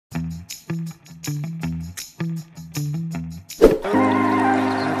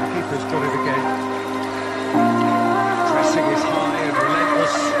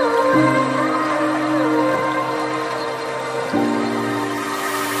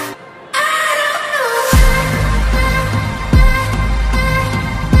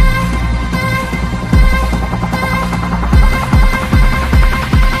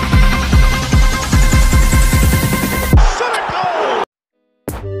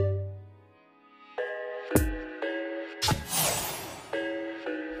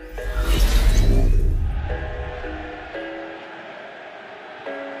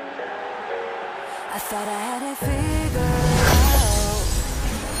thought I had it figured out.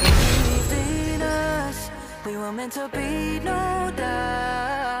 Believed in us, we were meant to be, no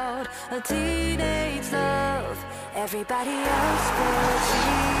doubt. A teenage love, everybody else but you.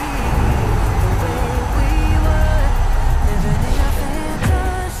 The way we were, living in a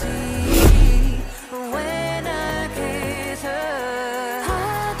fantasy. But when I kiss her,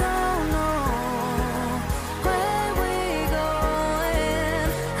 I don't know where we're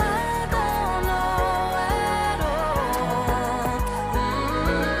going. I don't know at all.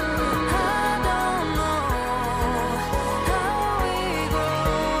 I don't know how we're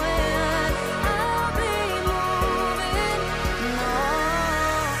growing. I'll be moving on.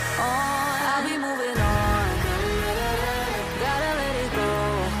 I'll be moving on. Gotta let it go.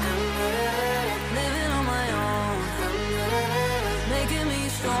 Living on my own, making me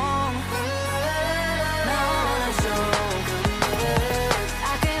strong. Now I wanna show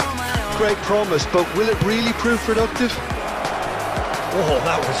I can hold my own. Great promise, but will it really prove productive? Oh,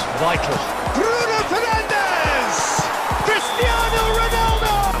 that was vital. Bruno Fernandes! Cristiano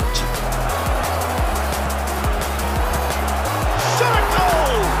Ronaldo! Shot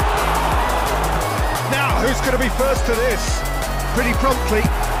goal! Now, who's going to be first to this? Pretty promptly.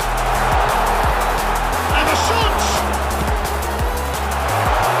 And a shot!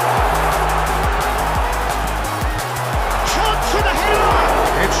 Chance for the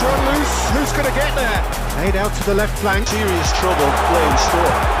header! It's run loose. Who's going to get there? Laid out to the left flank. Serious trouble playing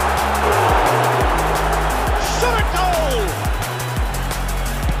short. Shot goal!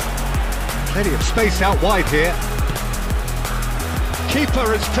 Plenty of space out wide here.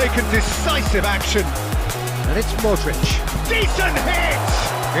 Keeper has taken decisive action. And it's Modric. Decent hit!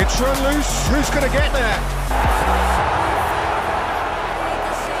 It's run loose. Who's going to get there?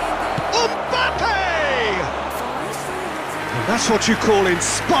 Mbappe! And that's what you call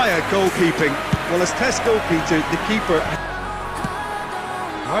inspired goalkeeping. Well, as test goalkeeper, the keeper...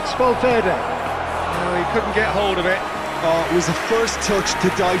 That's Valverde. No, he couldn't get hold of it. Oh, it was the first touch to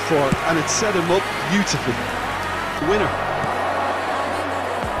die for, and it set him up beautifully. Winner.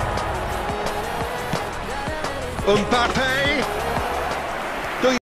 Mbappe!